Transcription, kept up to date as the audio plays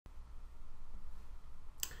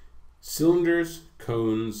Cylinders,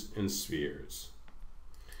 cones, and spheres.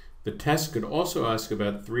 The test could also ask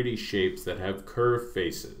about 3D shapes that have curved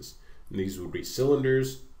faces, and these would be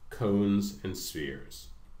cylinders, cones, and spheres.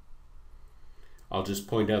 I'll just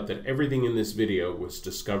point out that everything in this video was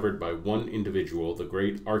discovered by one individual, the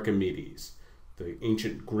great Archimedes, the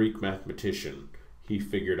ancient Greek mathematician. He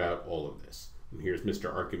figured out all of this. And here's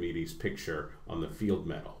Mr. Archimedes' picture on the field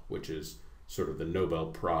medal, which is sort of the Nobel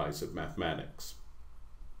Prize of mathematics.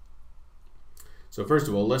 So first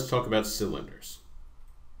of all, let's talk about cylinders.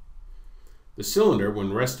 The cylinder,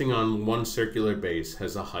 when resting on one circular base,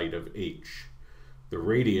 has a height of h. The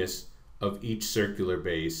radius of each circular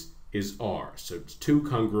base is r. So it's two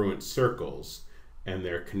congruent circles, and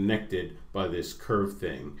they're connected by this curved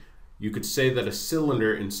thing. You could say that a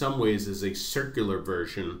cylinder in some ways is a circular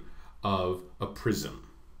version of a prism.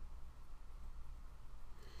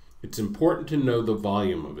 It's important to know the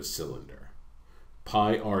volume of a cylinder.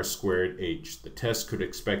 Pi r squared h. The test could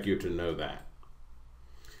expect you to know that.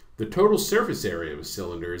 The total surface area of a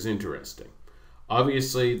cylinder is interesting.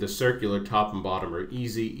 Obviously, the circular top and bottom are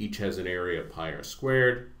easy. Each has an area of pi r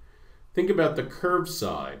squared. Think about the curved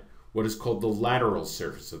side, what is called the lateral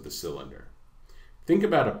surface of the cylinder. Think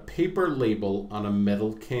about a paper label on a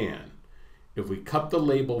metal can. If we cut the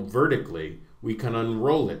label vertically, we can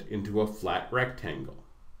unroll it into a flat rectangle.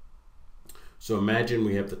 So imagine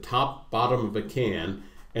we have the top, bottom of a can,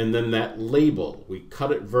 and then that label, we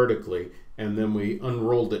cut it vertically, and then we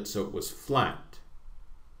unrolled it so it was flat.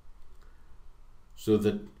 So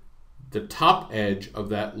the top edge of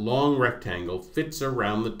that long rectangle fits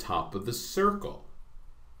around the top of the circle.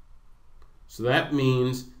 So that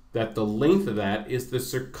means that the length of that is the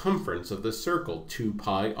circumference of the circle, 2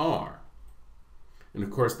 pi r. And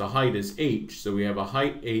of course the height is h, so we have a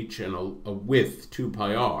height h and a width 2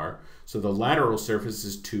 pi r, so the lateral surface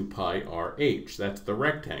is 2 pi r h. That's the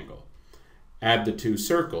rectangle. Add the two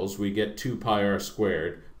circles, we get 2 pi r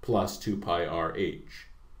squared plus 2 pi r h.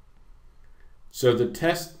 So the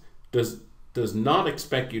test does not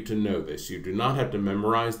expect you to know this. You do not have to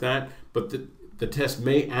memorize that, but the test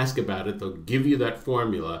may ask about it. They'll give you that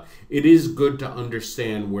formula. It is good to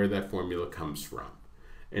understand where that formula comes from.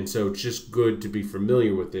 And so it's just good to be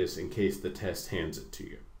familiar with this in case the test hands it to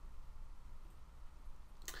you.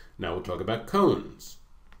 Now we'll talk about cones.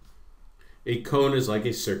 A cone is like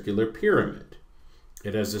a circular pyramid.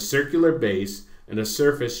 It has a circular base and a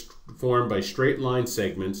surface formed by straight line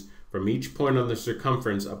segments from each point on the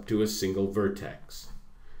circumference up to a single vertex.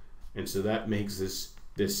 And so that makes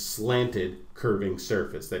this slanted curving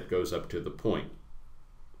surface that goes up to the point.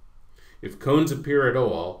 If cones appear at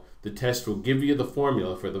all, the test will give you the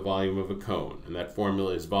formula for the volume of a cone, and that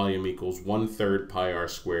formula is volume equals 1/3 pi r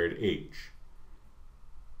squared h.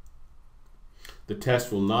 The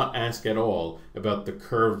test will not ask at all about the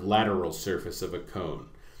curved lateral surface of a cone.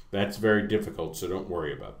 That's very difficult, so don't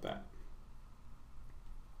worry about that.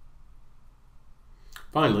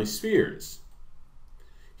 Finally, spheres.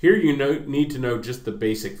 Here you need to know just the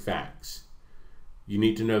basic facts. You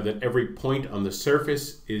need to know that every point on the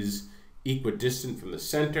surface is equidistant from the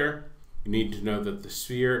center. You need to know that the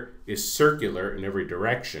sphere is circular in every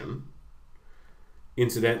direction.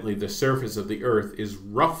 Incidentally, the surface of the Earth is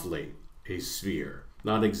roughly a sphere.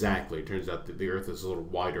 Not exactly. It turns out that the Earth is a little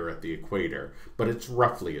wider at the equator, but it's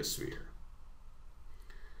roughly a sphere.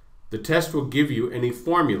 The test will give you any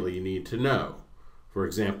formula you need to know. For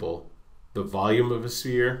example, the volume of a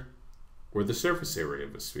sphere or the surface area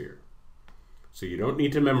of a sphere. So you don't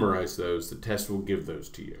need to memorize those. The test will give those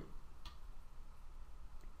to you.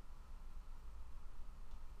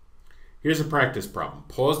 Here's a practice problem.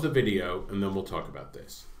 Pause the video and then we'll talk about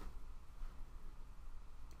this.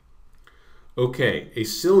 Okay, a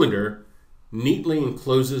cylinder neatly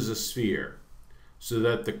encloses a sphere so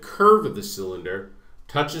that the curve of the cylinder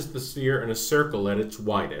touches the sphere in a circle at its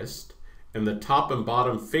widest, and the top and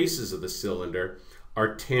bottom faces of the cylinder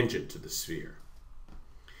are tangent to the sphere.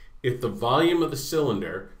 If the volume of the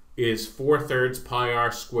cylinder is 4/3 pi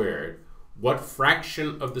r squared, what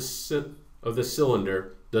fraction of the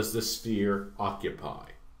cylinder does the sphere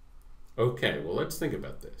occupy? Okay, well, let's think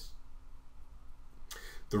about this.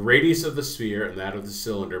 The radius of the sphere and that of the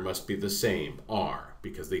cylinder must be the same, r,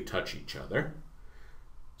 because they touch each other.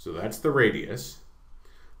 So that's the radius.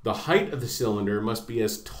 The height of the cylinder must be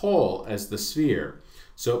as tall as the sphere,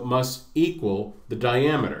 so it must equal the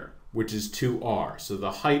diameter, which is 2r. So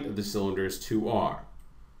the height of the cylinder is 2r.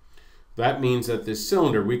 That means that this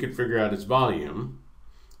cylinder, we could figure out its volume,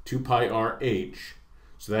 2 pi r h.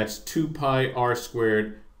 So that's 2 pi r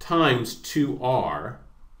squared times 2r,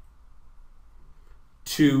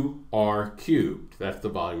 2r cubed. That's the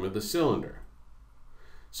volume of the cylinder.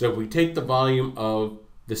 So if we take the volume of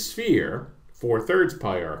the sphere, 4/3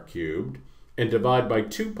 pi r cubed, and divide by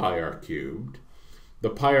 2 pi r cubed, the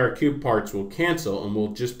pi r cubed parts will cancel and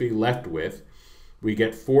we'll just be left with, we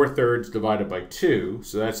get 4/3 divided by 2,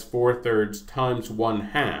 so that's 4/3 times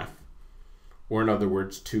 1/2, or in other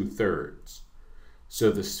words, 2/3.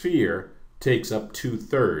 So the sphere takes up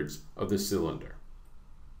 2/3 of the cylinder.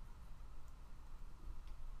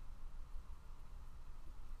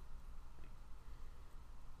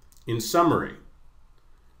 In summary,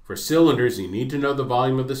 for cylinders, you need to know the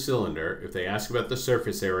volume of the cylinder. If they ask about the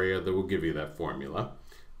surface area, they will give you that formula.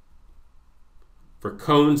 For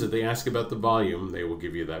cones, if they ask about the volume, they will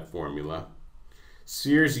give you that formula.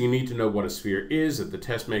 Spheres, you need to know what a sphere is. If the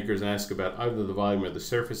test makers ask about either the volume or the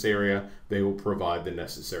surface area, they will provide the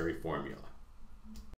necessary formula.